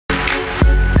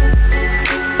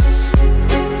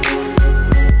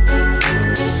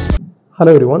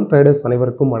Hello everyone, traders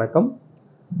அனைவருக்கும் வணக்கம்.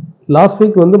 Last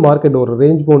week market ஒரு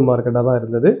ரேஞ்ச் பவுண்ட் மார்க்கெட்டாக தான்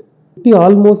இருந்தது. நிஃப்டி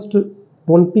ஆல்மோஸ்ட்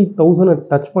 20,000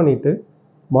 டச் பண்ணிட்டு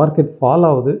மார்க்கெட் ஃபால்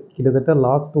ஆகுது. கிட்டத்தட்ட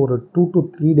லாஸ்ட் ஒரு 2 to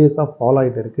 3 டேஸாக ஃபால்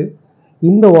ஆகிட்டு இருக்கு.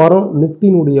 இந்த வாரம்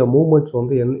நிஃப்டினுடைய மூவ்மெண்ட்ஸ்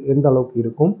எந்த அளவுக்கு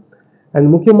இருக்கும் அண்ட்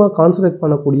முக்கியமாக கான்சன்ட்ரேட்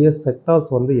பண்ணக்கூடிய செக்டார்ஸ்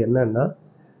என்னென்ன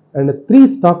அண்ட் 3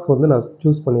 ஸ்டாக்ஸ் நான்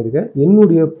சூஸ் பண்ணியிருக்கேன்.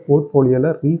 என்னுடைய போர்ட்ஃபோலியோவில்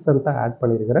ரீசெண்டாக ஆட்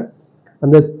பண்ணியிருக்கிறேன்.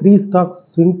 அந்த 3 ஸ்டாக்ஸ்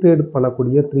ஸ்விங் ட்ரேட்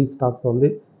பண்ணக்கூடிய 3 ஸ்டாக்ஸ்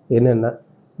என்னென்ன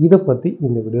இதை பற்றி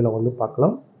இந்த வீடியோவில்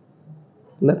பார்க்கலாம்.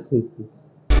 Let's see.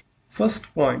 First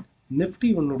point, Nifty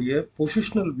உன்னுடைய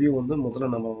பொசிஷனல் வியூ முதல்ல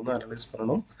நம்ம அனலைஸ்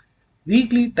பண்ணணும்.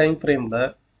 வீக்லி டைம் ஃப்ரேமில்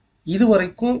இது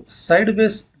வரைக்கும்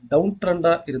சைடுவேஸ் டவுன்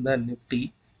ட்ரெண்டாக இருந்த நிஃப்டி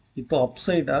இப்போ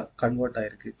அப்சைடாக கன்வெர்ட்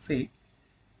ஆகிருக்கு. சரி,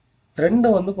 ட்ரெண்டை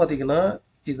பார்த்தீங்கன்னா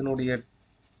இதனுடைய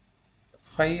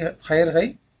ஹையர் ஹை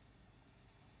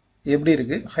எப்படி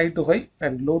இருக்கு, high to high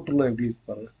and low to low எப்படி இருக்கு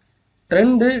பாருங்க.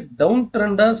 Trend down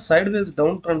ட்ரெண்டா sideways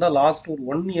down ட்ரெண்டா last ஒரு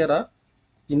 1 இயரா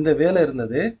இந்த வேலை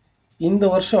இருந்தது. இந்த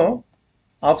வருஷம்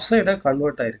அப்சைடா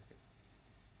கன்வெர்ட் ஆயிருக்கு.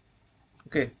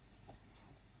 ஓகே,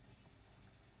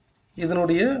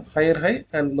 இதனுடைய higher high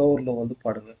and lower low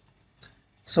பாருங்க.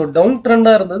 ஸோ டவுன்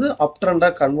ட்ரெண்டா இருந்தது அப்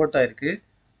ட்ரெண்டா கன்வெர்ட் ஆயிருக்கு.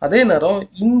 அதே நேரம்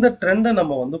இந்த ட்ரெண்டை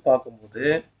நம்ம பார்க்கும்போது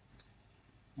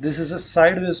this is a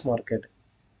sideways market,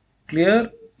 clear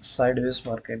sideways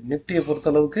market. நிஃப்டியை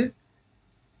பொறுத்தளவுக்கு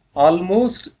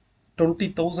ஆல்மோஸ்ட்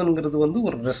 20,000ங்கிறது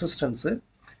ஒரு ரெசிஸ்டன்ஸு.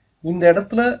 இந்த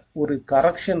இடத்துல ஒரு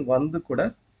கரெக்ஷன் கூட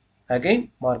அகைன்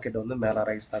மார்க்கெட் மேலே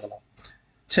ரைஸ் ஆகலாம்.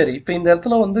 சரி, இப்போ இந்த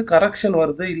இடத்துல கரெக்ஷன்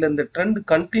வருது இல்லை இந்த ட்ரெண்ட்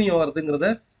கண்டினியூ வருதுங்கிறத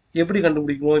எப்படி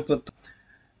கண்டுபிடிக்குமோ? இப்போ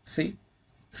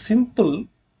சிம்பிள்,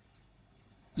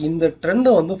 இந்த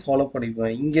ட்ரெண்டை ஃபாலோ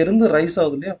பண்ணிக்குவேன். இங்கேருந்து ரைஸ்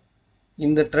ஆகுது இல்லையா,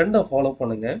 இந்த ட்ரெண்டை ஃபாலோ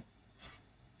பண்ணுங்க.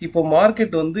 இப்போ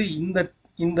மார்க்கெட்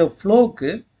இந்த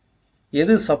ஃப்ளோக்கு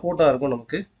எது சப்போர்ட்டாக இருக்கும்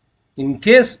நமக்கு?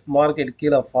 இன்கேஸ் மார்க்கெட்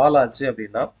கீழே ஃபால் ஆச்சு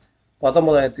அப்படின்னா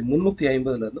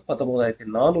 19,350லேருந்து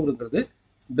 19,400ங்கிறது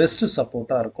பெஸ்ட்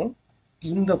சப்போர்ட்டாக இருக்கும்.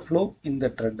 இந்த ஃப்ளோ இந்த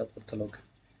ட்ரெண்டை பொறுத்தளவுக்கு.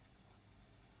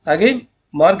 அகெயின்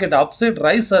மார்க்கெட் அப்சைட்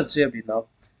ரைஸ் ஆச்சு அப்படின்னா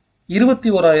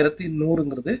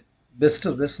 21,100ங்கிறது பெஸ்ட்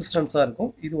ரெசிஸ்டன்ஸாக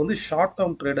இருக்கும். இது ஷார்ட்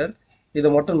டேர்ம் ட்ரேடர்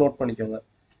இதை மட்டும் நோட் பண்ணிக்கோங்க.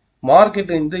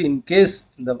 மார்க்கெட் இன்கேஸ்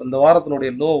இந்த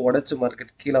வாரத்தினுடைய லோ உடைச்சு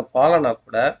மார்க்கெட் கீழே ஃபாலனா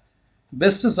கூட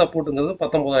பெஸ்ட் சப்போர்ட்டுங்கிறது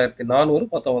 19,400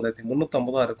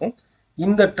 19,350 இருக்கும்.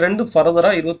 இந்த ட்ரெண்ட்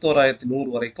ஃபர்தராக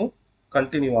 21,100 வரைக்கும்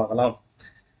கண்டினியூ ஆகலாம்.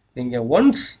 நீங்கள்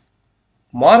once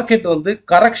market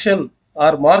correction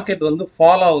R market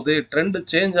fall ஆகுது, ட்ரெண்ட்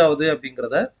சேஞ்ச் ஆகுது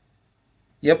அப்படிங்கிறத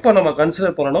எப்போ நம்ம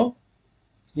கன்சிடர் பண்ணணும்?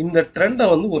 இந்த ட்ரெண்டை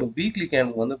ஒரு வீக்லி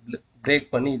கேண்டில் பிரேக்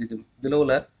பண்ணி இதுக்கு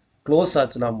பிலோவில் க்ளோஸ்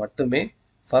ஆச்சுன்னா மட்டுமே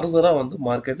ஃபர்தராக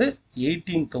மார்க்கெட்டு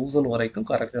 18,000 வரைக்கும்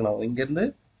கரெக்ஷன் ஆகும். இங்கேருந்து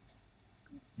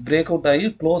பிரேக் அவுட் ஆகி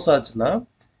க்ளோஸ் ஆச்சுன்னா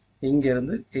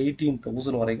இங்கேருந்து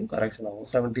 18,000 வரைக்கும் கரெக்ஷன் ஆகும்.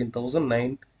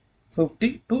 17,950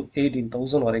 to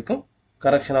 18,000 வரைக்கும்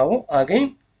கரெக்ஷன் ஆகும். அகைன்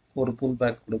ஒரு புல்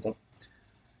பேக் கொடுக்கும்.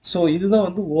 ஸோ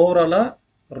இதுதான் ஓவராலாக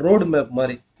ரோடு மேப்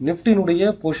மாதிரி. நிஃப்டினுடைய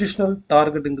பொசிஷனல்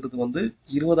டார்கெட்டுங்கிறது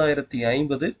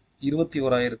 20,050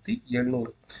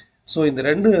 21,700. ஸோ இந்த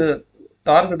ரெண்டு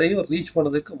டார்கெட்டையும் ரீச்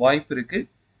பண்ணதுக்கு வாய்ப்பு இருக்குது.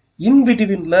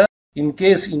 இன்பிட்வீனில்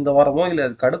இன்கேஸ் இந்த வாரமோ இல்லை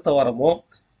அதுக்கு அடுத்த வாரமோ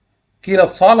கீழே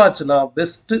ஃபால் ஆச்சுன்னா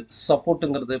பெஸ்ட்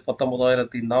சப்போர்ட்டுங்கிறது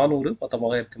 19,400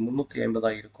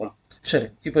 19,350 இருக்கும். சரி,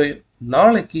 இப்போ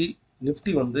நாளைக்கு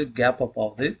நிஃப்டி கேப் அப்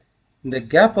ஆகுது. இந்த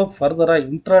கேப் அப் ஃபர்தராக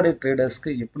இன்ட்ராடே ட்ரேடர்ஸ்க்கு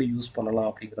எப்படி யூஸ் பண்ணலாம்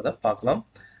அப்படிங்கிறத பார்க்கலாம்.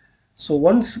 ஸோ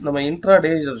ஒன்ஸ் நம்ம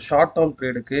intraday short term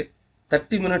ட்ரேடுக்கு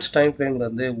 30 minutes time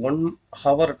ஃப்ரேம்லேருந்து 1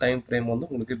 hour time frame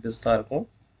உங்களுக்கு பெஸ்ட்டாக இருக்கும்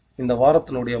இந்த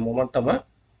வாரத்தினுடைய மொமெண்டமை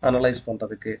அனலைஸ்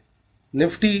பண்ணுறதுக்கு.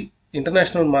 நிஃப்டி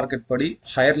இன்டர்நேஷ்னல் மார்க்கெட் படி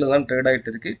ஹையரில் தான் ட்ரேட் ஆகிட்டு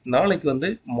இருக்கு. நாளைக்கு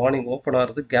மார்னிங் ஓப்பன்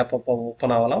ஆகிறது கேப் அப்பாக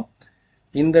ஓப்பன் ஆகலாம்.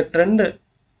 இந்த ட்ரெண்டு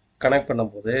கனெக்ட்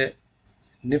பண்ணும்போது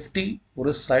நிஃப்டி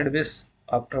ஒரு சைட்வேஸ்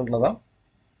அப் ட்ரெண்டில் தான்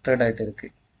ட்ரேட் ஆகிட்டு இருக்கு.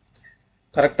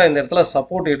 கரெக்டாக இந்த இடத்துல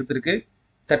சப்போர்ட் எடுத்திருக்கு.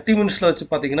 30 மினிட்ஸில் வச்சு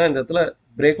பார்த்தீங்கன்னா இந்த இடத்துல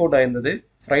பிரேக் அவுட் ஆயிருந்தது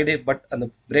ஃப்ரைடே. பட் அந்த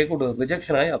பிரேக் அவுட்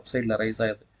ரிஜெக்ஷன் ஆகி அப் சைடில் ரைஸ்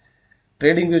ஆகுது.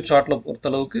 ட்ரேடிங் வியூ சார்ட்டில்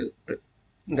பொறுத்தளவுக்கு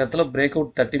இந்த இடத்துல பிரேக்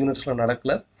அவுட் 30 மினிட்ஸில்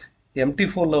நடக்கல.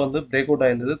 MT4ல் பிரேக் அவுட்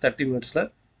ஆயிருந்தது 30 மினிட்ஸில்.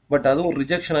 பட் அதுவும்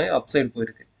ரிஜெக்ஷன் ஆகி அப் சைடு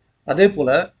போயிருக்கு. அதே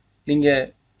போல் நீங்கள்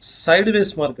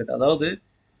சைடுவேஸ் மார்க்கெட், அதாவது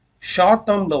ஷார்ட்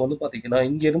டேர்மில் பார்த்தீங்கன்னா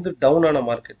இங்கேருந்து டவுன் ஆன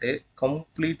மார்க்கெட்டு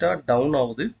கம்ப்ளீட்டாக டவுன்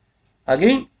ஆகுது.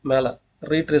 அகெயின் மேலே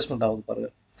ரீட்ரேஸ்மெண்ட் ஆகுது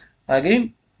பாருங்கள். Again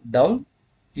down.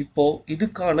 இப்போது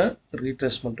இதுக்கான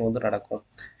ரீட்ரேஸ்மெண்ட் நடக்கும்.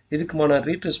 இதுக்குமான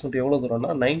ரீட்ரேஸ்மெண்ட் எவ்வளோ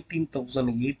தூரம்னா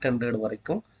 19,800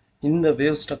 வரைக்கும் இந்த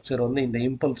வேவ் ஸ்ட்ரக்சர் இந்த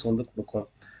இம்பல்ஸ் கொடுக்கும்.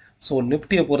 ஸோ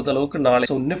நிஃப்டியை பொறுத்தளவுக்கு நாளை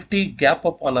நிஃப்டி கேப்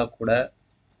அப் ஆனால் கூட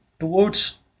டுவோர்ட்ஸ்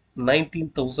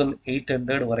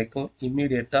 19,800 வரைக்கும்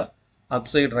இம்மீடியட்டாக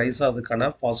அப்சைட் ரைஸ் ஆகிறதுக்கான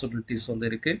பாசிபிலிட்டிஸ்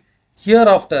இருக்குது. ஹியர்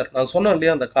ஆஃப்டர் நான் சொன்னேன்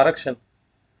இல்லையா அந்த கரெக்ஷன்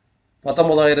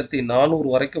 19,400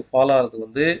 வரைக்கும் ஃபாலோ ஆகிறது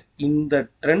வந்து இந்த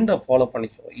ட்ரெண்டை ஃபாலோ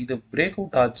பண்ணிக்கும். இது பிரேக்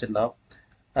அவுட் ஆச்சுன்னா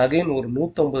அகைன் ஒரு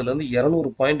 150லேருந்து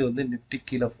 200 பாயிண்ட் வந்து நிஃப்டி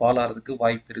கீழே ஃபாலோ ஆகிறதுக்கு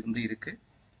வாய்ப்பு இருக்கு.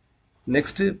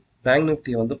 நெக்ஸ்ட் பேங்க்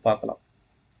நிஃப்டி வந்து பார்க்கலாம்.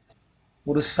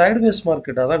 ஒரு சைட்வேஸ்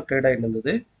மார்க்கெட்டாக தான் ட்ரேட் ஆகிட்டு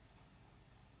இருந்தது.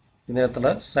 இந்த இடத்துல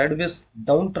சைட்வேஸ்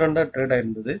டவுன் ட்ரெண்டாக ட்ரேட்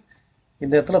ஆகிருந்தது.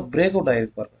 இந்த இடத்துல பிரேக் அவுட்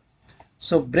ஆகிருக்கு பாருங்க.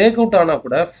 ஸோ பிரேக் அவுட் ஆனால்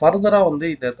கூட ஃபர்தராக வந்து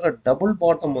இந்த இடத்துல டபுள்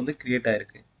பாட்டம் வந்து கிரியேட்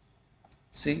ஆகிருக்கு.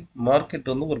 மார்க்கெட்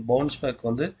வந்து ஒரு பவுன்ஸ் பேக்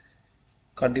வந்து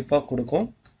கண்டிப்பாக கொடுக்கும்.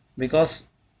 பிகாஸ்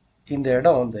இந்த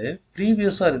இடம் வந்து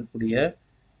ப்ரீவியஸாக இருக்கக்கூடிய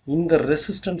இந்த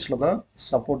ரெசிஸ்டன்ஸில் தான்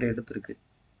சப்போர்ட் எடுத்திருக்கு.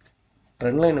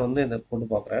 ட்ரெண்ட் லைன் வந்து இதை போட்டு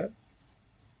பார்க்குறேன்.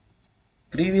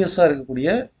 ப்ரீவியஸாக இருக்கக்கூடிய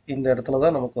இந்த இடத்துல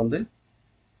தான் நமக்கு வந்து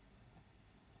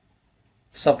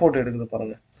சப்போர்ட் எடுக்குது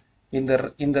பாருங்க.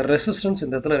 இந்த ரெசிஸ்டன்ஸ்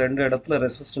இந்த இடத்துல 2 இடத்துல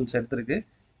ரெசிஸ்டன்ஸ் எடுத்திருக்கு.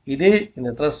 இதே இந்த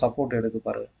இடத்துல சப்போர்ட் எடுக்கு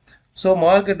பாருங்க. ஸோ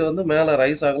மார்க்கெட் வந்து மேலே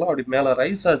ரைஸ் ஆகலாம். அப்படி மேலே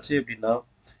ரைஸ் ஆச்சு அப்படின்னா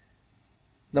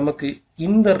நமக்கு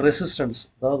இந்த ரெசிஸ்டன்ஸ்,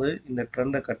 அதாவது இந்த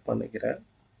ட்ரெண்டை கட் பண்ணிக்கிறேன்,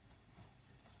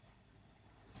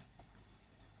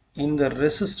 இந்த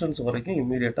ரெசிஸ்டன்ஸ் வரைக்கும்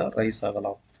இம்மீடியட்டாக ரைஸ்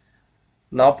ஆகலாம்.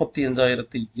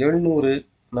 45,700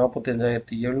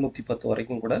 45,710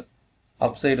 வரைக்கும் கூட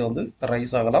அப்சைடு வந்து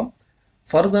ரைஸ் ஆகலாம்.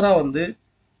 ஃபர்தராக வந்து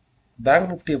பேங்க்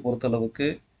நிஃப்டியை பொறுத்தளவுக்கு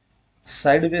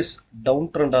சைடுவேஸ் டவுன்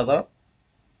ட்ரெண்டாக தான்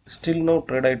ஸ்டில் நோ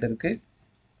ட்ரேட் ஆகிட்டு இருக்கு.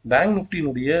 பேங்க்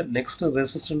நிஃப்டியினுடைய நெக்ஸ்ட்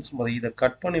ரெசிஸ்டன்ஸ் இதை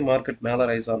கட் பண்ணி மார்க்கெட் மேலே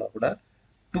ரைஸ் ஆனால் கூட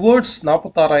டுவர்ட்ஸ்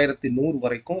 46,100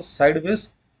 வரைக்கும் சைடுவேஸ்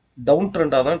டவுன்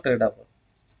ட்ரெண்டாக தான் ட்ரேட் ஆகும்.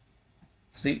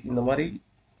 இந்த மாதிரி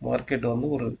மார்க்கெட் வந்து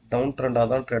ஒரு டவுன் ட்ரெண்டாக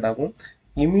தான் ட்ரேட் ஆகும்.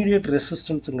 இமீடியட்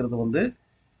ரெசிஸ்டன்ஸுங்கிறது வந்து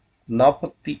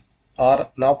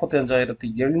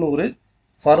 45,700.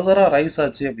 ஃபர்தராக ரைஸ்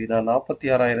ஆச்சு அப்படின்னா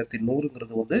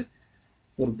 46,100ங்கிறது வந்து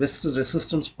ஒரு பெஸ்ட்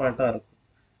ரெசிஸ்டன்ஸ் பாயிண்ட்டாக இருக்கும்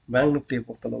பேங்க் நிஃப்டியை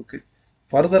பொறுத்தளவுக்கு.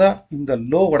 ஃபர்தராக இந்த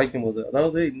லோ உடைக்கும் போது,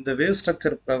 அதாவது இந்த வேவ்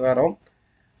ஸ்ட்ரக்சர் பிரகாரம்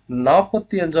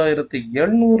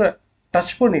 45,700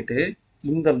 டச் பண்ணிட்டு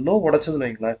இந்த லோ உடைச்சதுன்னு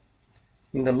வைங்களேன்,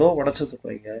 இந்த லோ உடைச்சதுன்னு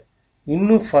வைங்க,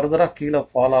 இன்னும் ஃபர்தராக கீழே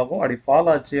ஃபால் ஆகும். அப்படி ஃபால்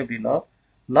ஆச்சு அப்படின்னா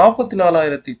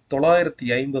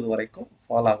 44,950 வரைக்கும்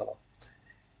ஃபால் ஆகலாம்.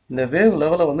 இந்த வேவ்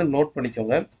லெவலை வந்து நோட்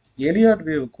பண்ணிக்கோங்க. எலியாட்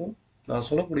வேவுக்கும் நான்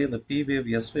சொல்லக்கூடிய இந்த பி வேவ்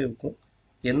எஸ் வேவுக்கும்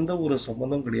எந்த ஒரு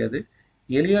சம்மந்தம் கிடையாது.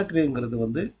 எலியாட் வேவ்ங்கிறது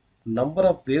வந்து நம்பர்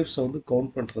ஆஃப் வேவ்ஸை வந்து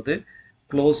கவுண்ட் பண்ணுறது.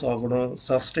 க்ளோஸ் ஆகணும்,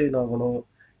 சஸ்டெயின் ஆகணும்,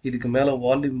 இதுக்கு மேலே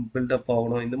வால்யூம் பில்டப்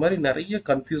ஆகணும், இந்த மாதிரி நிறைய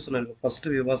கன்ஃபியூஷன் இருக்குது. ஃபர்ஸ்ட்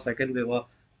வேவா, செகண்ட் வேவா,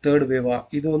 தேர்ட் வேவா,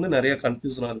 இது வந்து நிறைய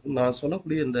கன்ஃபியூஷனாக இருக்கும். நான்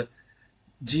சொல்லக்கூடிய இந்த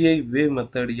GI wave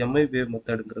method, Mi wave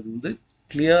மெத்தடுங்கிறது வந்து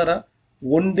கிளியராக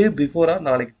 1 டே பிஃபோராக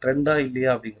நாளைக்கு ட்ரெண்டா இல்லையா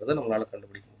அப்படிங்கிறத நம்மளால்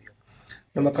கண்டுபிடிக்க முடியும்.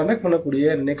 நம்ம கண்டக்ட் பண்ணக்கூடிய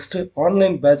நெக்ஸ்ட்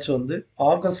ஆன்லைன் பேட்ச் வந்து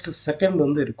August 2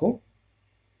 வந்து இருக்கும்.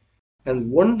 அண்ட்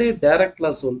 1 டே டைரக்ட்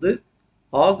கிளாஸ் வந்து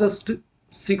August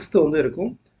 6 வந்து இருக்கும்.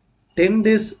 10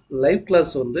 days லைவ்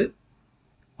கிளாஸ் வந்து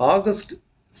August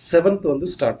 7 வந்து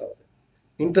ஸ்டார்ட் ஆகுது.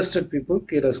 இன்ட்ரெஸ்டட் பீப்புள்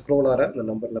கீழே ஸ்க்ரோல் ஆகிற அந்த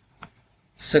நம்பரில்.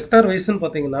 செக்டார் வைஸ்ன்னு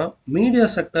பார்த்தீங்கன்னா மீடியா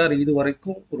செக்டார் இது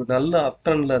வரைக்கும் ஒரு நல்ல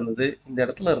அப்டர்னில் இருந்தது. இந்த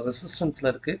இடத்துல ரெசிஸ்டன்ஸில்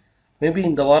இருக்குது. மேபி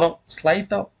இந்த வாரம்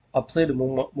ஸ்லைட்டாக அப்சைடு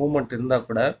மூவ்மெண்ட் இருந்தால்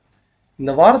கூட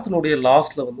இந்த வாரத்தினுடைய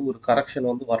லாஸ்ட்டில் வந்து ஒரு கரெக்ஷன்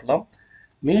வந்து வரலாம்.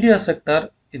 மீடியா செக்டார்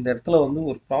இந்த இடத்துல வந்து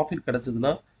ஒரு ப்ராஃபிட்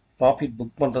கிடச்சிதுன்னா ப்ராஃபிட்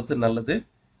புக் பண்ணுறது நல்லது.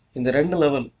 இந்த 2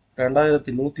 லெவல்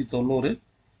 2,190,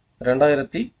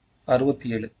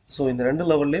 2,067, ஸோ இந்த 2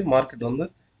 லெவல்லே மார்க்கெட் வந்து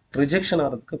ரிஜெக்ஷன்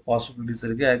ஆகிறதுக்கு பாசிபிலிட்டிஸ்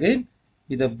இருக்குது. அகெயின்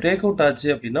இதை பிரேக் அவுட் ஆச்சு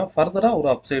அப்படின்னா ஃபர்தராக ஒரு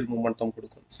அப்சைடு மூமெண்டம்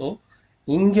கொடுக்கும். ஸோ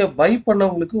இங்கே பை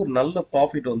பண்ணவங்களுக்கு ஒரு நல்ல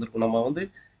ப்ராஃபிட் வந்திருக்கும். நம்ம வந்து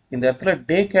இந்த இடத்துல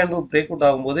டே கேண்டில் பிரேக் அவுட்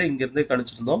ஆகும்போதே இங்கேருந்தே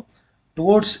கணிச்சிருந்தோம்.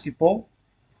 டுவோர்ட்ஸ் இப்போது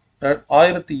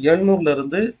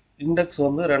 1,700லேருந்து இண்டெக்ஸ்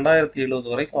வந்து 2,070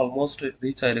 வரைக்கும் ஆல்மோஸ்ட்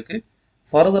ரீச் ஆகிருக்கு.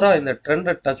 ஃபர்தராக இந்த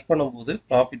ட்ரெண்டை டச் பண்ணும்போது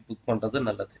ப்ராஃபிட் புக் பண்ணுறது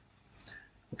நல்லது.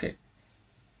 ஓகே,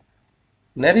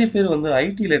 நிறைய பேர் வந்து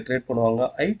ஐடியில் ட்ரேட் பண்ணுவாங்க.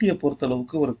 ஐடியை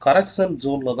பொறுத்தளவுக்கு ஒரு கரெக்ஷன்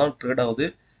ஜோனில் தான் ட்ரேட் ஆகுது.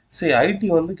 சரி, ஐடி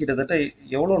வந்து கிட்டத்தட்ட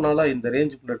எவ்வளோ நாளாக இந்த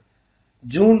ரேஞ்சுக்குள்ள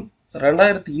ஜூன்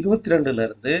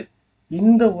 2022லேருந்து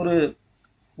இந்த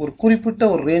ஒரு குறிப்பிட்ட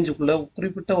ஒரு ரேஞ்சுக்குள்ளே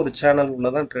குறிப்பிட்ட ஒரு சேனல் உள்ள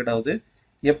தான் ட்ரேட் ஆகுது.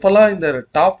 எப்போல்லாம் இந்த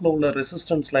டாப்பில் உள்ள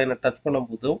ரெசிஸ்டன்ஸ் லைனை டச்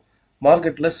பண்ணும்போதும்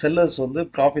மார்க்கெட்டில் செல்லர்ஸ் வந்து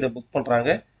ப்ராஃபிட்டை புக் பண்ணுறாங்க.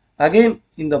 அகெயின்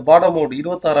இந்த பாட்டம் அவுட்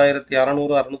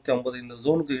 26,600 650 இந்த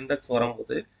ஜோனுக்கு இண்டெக்ஸ்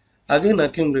வரும்போது அகெயின்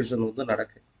அக்யூமுலேஷன் வந்து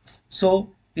நடக்குது. ஸோ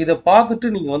இதை பார்த்துட்டு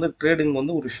நீங்கள் வந்து ட்ரேடிங்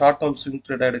வந்து ஒரு ஷார்ட் டேர்ம் ஸ்விங்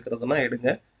ட்ரேடாக எடுக்கிறதுனா எடுங்க.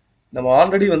 நம்ம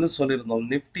ஆல்ரெடி வந்து சொல்லியிருந்தோம்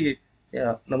நிஃப்டி,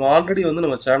 நம்ம ஆல்ரெடி வந்து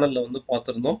நம்ம சேனலில் வந்து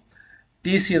பார்த்துருந்தோம்.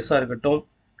 டிசிஎஸ்ஸாக இருக்கட்டும்,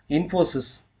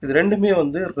 இன்ஃபோசிஸ், இது ரெண்டுமே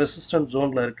வந்து ரெசிஸ்டன்ட்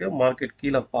ஜோனில் இருக்குது. மார்க்கெட்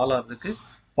கீழே ஃபால் ஆகிறதுக்கு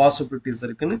பாசிபிலிட்டிஸ்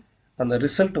இருக்குன்னு அந்த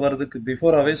ரிசல்ட் வர்றதுக்கு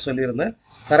பிஃபோராகவே சொல்லியிருந்தேன்.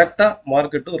 கரெக்டாக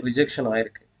மார்க்கெட்டும் ரிஜெக்ஷன்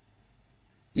ஆயிருக்கு.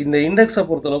 இந்த இண்டெக்ஸை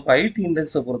பொறுத்தளவுக்கு ஐடி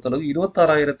இண்டெக்ஸை பொறுத்தளவுக்கு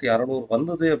 26,600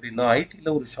 வந்தது அப்படின்னா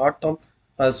ஐடியில் ஒரு ஷார்ட் டேர்ம்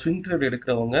ஸ்விங் ட்ரேட்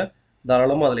எடுக்கிறவங்க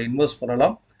தாராளமாக அதில் இன்வெஸ்ட்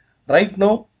பண்ணலாம். ரைட்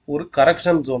நோ ஒரு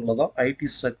கரெக்ஷன் ஜோனில் தான்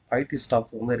ஐடி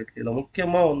ஸ்டாக்ஸ் வந்து இருக்குது. இதில்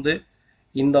முக்கியமாக வந்து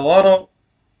இந்த வாரம்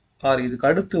இதுக்கு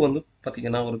அடுத்து வந்து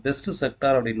பார்த்தீங்கன்னா ஒரு பெஸ்ட்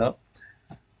செக்டார் அப்படின்னா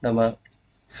நம்ம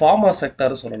ஃபார்மா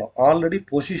செக்டார் சொல்லலாம். ஆல்ரெடி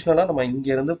பொசிஷனலாக நம்ம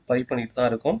இங்கேருந்து பை பண்ணிட்டு தான்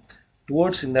இருக்கோம்.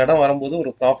 டுவோர்ட்ஸ் இந்த இடம் வரும்போது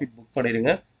ஒரு ப்ராஃபிட் புக்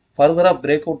பண்ணிடுங்க. ஃபர்தராக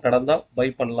பிரேக் அவுட் நடந்தால் பை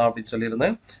பண்ணலாம் அப்படின்னு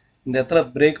சொல்லியிருந்தேன். இந்த இடத்துல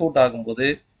பிரேக் அவுட் ஆகும்போது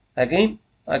அகெயின்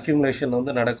அக்யூமுலேஷன்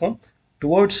வந்து நடக்கும்.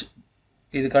 டுவோர்ட்ஸ்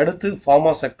இதுக்கு அடுத்து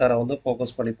ஃபார்மா செக்டாரை வந்து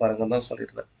ஃபோக்கஸ் பண்ணி பாருங்கன்னு தான்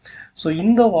சொல்லியிருந்தேன். ஸோ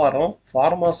இந்த வாரம்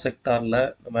ஃபார்மா செக்டாரில்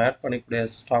நம்ம ஆட் பண்ணிக்கூடிய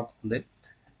ஸ்டாக் வந்து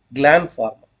கிளான்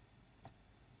ஃபார்மா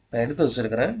நான் எடுத்து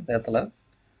வச்சிருக்கிறேன். இந்த இடத்துல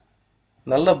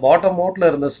நல்ல பாட்டம் அவுட்டில்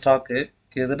இருந்த ஸ்டாக்கு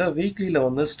கிட்டத்தட்ட வீக்லியில்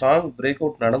வந்து ஸ்ட்ராங் பிரேக்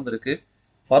அவுட் நடந்திருக்கு.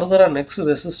 ஃபர்தராக நெக்ஸ்ட்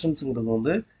ரெசிஸ்டன்ஸுங்கிறது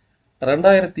வந்து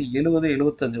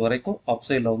 2070-75 வரைக்கும்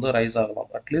அப்சைடில் வந்து ரைஸ் ஆகலாம்.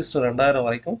 அட்லீஸ்ட் 2000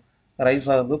 வரைக்கும் ரைஸ்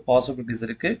ஆகிறது பாசிபிலிட்டிஸ்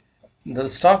இருக்குது. இந்த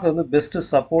ஸ்டாக் வந்து பெஸ்ட்டு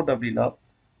சப்போர்ட் அப்படின்னா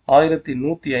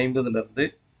 1150லேருந்து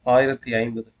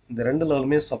 1050 இந்த ரெண்டு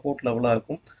லெவலுமே சப்போர்ட் லெவலாக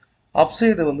இருக்கும்.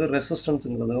 அப்சைடு வந்து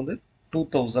ரெசிஸ்டன்ஸுங்கிறது வந்து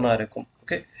 2000 இருக்கும்.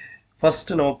 ஓகே,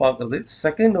 ஃபர்ஸ்ட் நம்ம பார்க்குறது.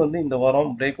 செகண்ட் வந்து இந்த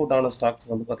வாரம் பிரேக் அவுட் ஆன ஸ்டாக்ஸ்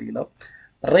வந்து பார்த்தீங்கன்னா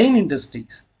ரெயின்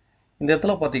இண்டஸ்ட்ரீஸ். இந்த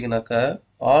இடத்துல பார்த்தீங்கன்னாக்கா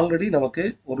ஆல்ரெடி நமக்கு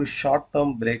ஒரு ஷார்ட்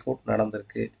டேர்ம் பிரேக் அவுட்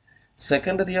நடந்திருக்கு.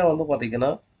 செகண்டரியாக வந்து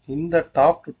பார்த்தீங்கன்னா இந்த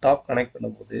டாப் டு டாப் கனெக்ட்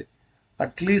பண்ணும்போது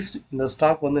அட்லீஸ்ட் இந்த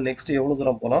ஸ்டாக் வந்து நெக்ஸ்ட் எவ்வளோ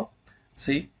தூரம் போகலாம்.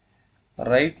 சி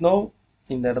ரைட் நோ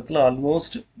இந்த இடத்துல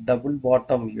ஆல்மோஸ்ட் டபுள்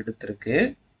பாட்டம் எடுத்திருக்கு.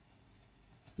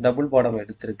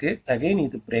 அகெயின்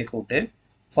இது பிரேக் அவுட்டு.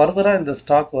 ஃபர்தராக இந்த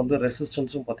ஸ்டாக் வந்து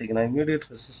ரெசிஸ்டன்ஸும் பார்த்தீங்கன்னா இமீடியட்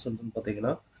ரெசிஸ்டன்ஸும்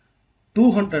பார்த்தீங்கன்னா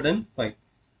 205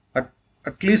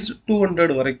 அட்லீஸ்ட்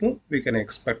 200 வரைக்கும் we can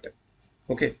expect.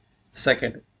 Okay,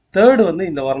 second. Third வந்து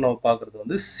இந்த வாரம் நம்ம பார்க்குறது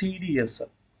வந்து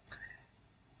சிடிஎஸ்எல்.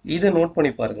 இதை நோட்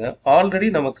பண்ணி பாருங்க. ஆல்ரெடி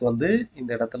நமக்கு வந்து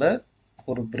இந்த இடத்துல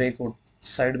ஒரு பிரேக் அவுட்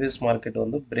சைட்வேஸ் மார்க்கெட்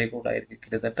வந்து பிரேக் அவுட் ஆயிருக்கு.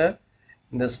 கிட்டத்தட்ட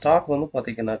இந்த ஸ்டாக் வந்து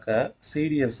பார்த்தீங்கன்னாக்கா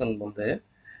சிடிஎஸ்எல் வந்து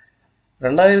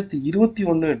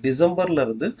 2021 டிசம்பர்ல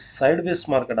இருந்து சைட்வேஸ்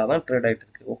மார்க்கெட்டாக தான் ட்ரேட் ஆகிட்டு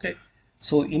இருக்கு. ஓகே,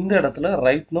 ஸோ இந்த இடத்துல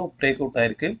ரைட் நோ பிரேக் அவுட்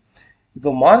ஆயிருக்கு. இப்போ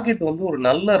மார்க்கெட் வந்து ஒரு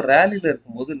நல்ல ரேலியில்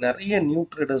இருக்கும்போது நிறைய நியூ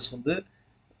ட்ரேடர்ஸ் வந்து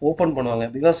ஓப்பன் பண்ணுவாங்க.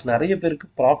 பிகாஸ் நிறைய பேருக்கு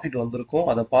ப்ராஃபிட் வந்திருக்கும்.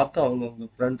 அதை பார்த்து அவங்க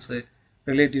ஃப்ரெண்ட்ஸு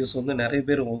ரிலேட்டிவ்ஸ் வந்து நிறைய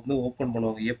பேர் வந்து ஓப்பன்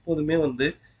பண்ணுவாங்க. எப்போதுமே வந்து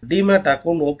டிமேட்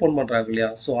அக்கௌண்ட் ஓப்பன் பண்ணுறாங்க இல்லையா,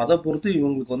 ஸோ அதை பொறுத்து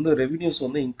இவங்களுக்கு வந்து ரெவின்யூஸ்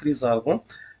வந்து இன்க்ரீஸ் ஆகும்.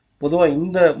 பொதுவாக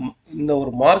இந்த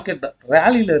ஒரு மார்க்கெட்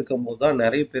ரேலியில் இருக்கும்போது தான்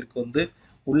நிறைய பேருக்கு வந்து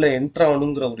உள்ள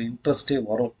என்ட்ராகணுங்கிற ஒரு இன்ட்ரெஸ்டே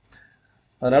வரும்.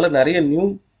 அதனால நிறைய நியூ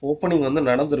ஓப்பனிங் வந்து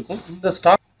நடந்திருக்கும் இந்த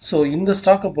ஸ்டாக். ஸோ இந்த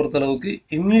ஸ்டாக்கை பொறுத்தளவுக்கு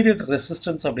இம்மீடியட்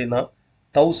ரெசிஸ்டன்ஸ் அப்படின்னா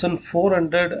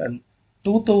 1400 and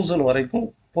 2000 வரைக்கும்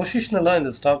பொசிஷனலாக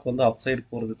இந்த ஸ்டாக் வந்து அப்சைடு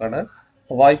போகிறதுக்கான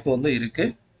வாய்ப்பு வந்து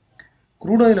இருக்குது.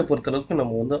 க்ரூட் ஆயிலை பொறுத்தளவுக்கு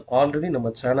நம்ம வந்து ஆல்ரெடி நம்ம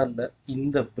சேனலில்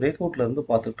இந்த பிரேக் அவுட்லேருந்து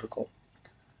பார்த்துட்ருக்கோம்.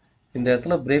 இந்த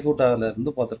இடத்துல பிரேக் அவுட்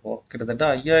ஆகலேருந்து பார்த்துருக்கோம். கிட்டத்தட்ட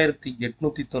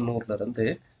 5890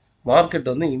 மார்க்கெட்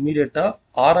வந்து இம்மீடியட்டாக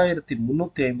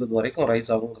 6350 வரைக்கும்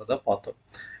ரைஸ் ஆகுங்கிறத பார்த்தோம்.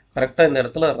 கரெக்டாக இந்த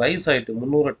இடத்துல ரைஸ் ஆகிட்டு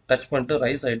 300 டச் பண்ணிட்டு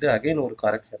ரைஸ் ஆகிட்டு அகைன் ஒரு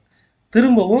கரெக்ஷன்.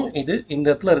 திரும்பவும் இது இந்த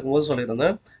இடத்துல இருக்கும்போது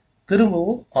சொல்லியிருந்தேன்,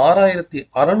 திரும்பவும்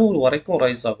 6600 வரைக்கும்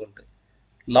ரைஸ் ஆகுன்ட்டு.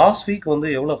 லாஸ்ட் வீக் வந்து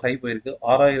எவ்வளோ ஹை போயிருக்கு,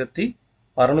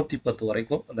 6610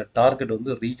 வரைக்கும் அந்த டார்கெட்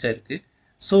வந்து ரீச் ஆயிருக்கு.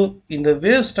 ஸோ இந்த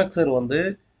வேவ் ஸ்ட்ரக்சர் வந்து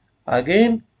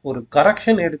அகெயின் ஒரு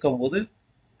கரெக்ஷன் எடுக்கும்போது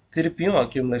திருப்பியும்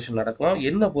அக்யூமுலேஷன் நடக்கலாம்.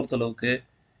 என்ன பொறுத்தளவுக்கு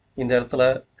இந்த இடத்துல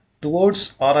டுவோர்ட்ஸ்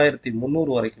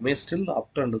 6300 வரைக்குமே ஸ்டில்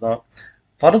அப் ட்ரெண்ட் தான்.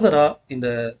 ஃபர்தராக இந்த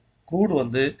க்ரூட்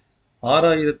வந்து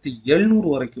 6700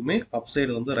 வரைக்குமே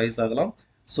அப்சைடு வந்து ரைஸ் ஆகலாம்.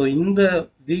 ஸோ இந்த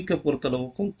வீக்கை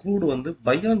பொறுத்தளவுக்கும் க்ரூட் வந்து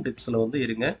பை ஆன் டிப்ஸில் வந்து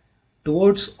இருங்க.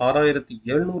 டுவோர்ட்ஸ்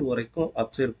 6700 வரைக்கும்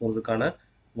அப்சைடு போகிறதுக்கான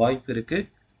வாய்ப்பு இருக்குது.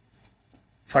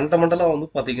 ஃபண்டமெண்டலாக வந்து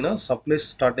பார்த்தீங்கன்னா சப்ளை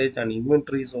ஷார்ட்டேஜ் அண்ட்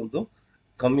இன்வென்ட்ரிஸ் வந்து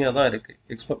கம்மியாக தான் இருக்குது,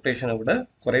 எக்ஸ்பெக்டேஷனை விட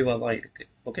குறைவாக தான் இருக்குது.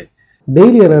 ஓகே,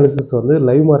 டெய்லி அனாலிசிஸ் வந்து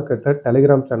லைவ் மார்க்கெட்டை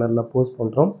டெலிகிராம் சேனலில் போஸ்ட்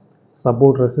பண்ணுறோம்.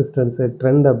 Support, resistance,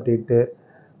 trend update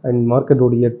and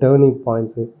மார்க்கெட்டோடைய turning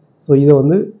points. So இதை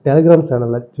வந்து டெலிகிராம்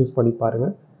சேனலில் சூஸ் பண்ணி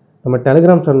பாருங்கள். நம்ம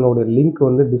டெலிகிராம் சேனலோட லிங்க்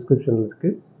வந்து டிஸ்கிரிப்ஷனில்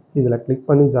இருக்குது. இதில் கிளிக்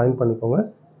பண்ணி ஜாயின் பண்ணிக்கோங்க.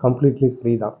 கம்ப்ளீட்லி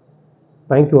ஃப்ரீ தான்.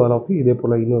 Thank you all of you. இதே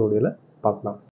போல் இன்னொரு வீடியோவில் பார்க்கலாம்.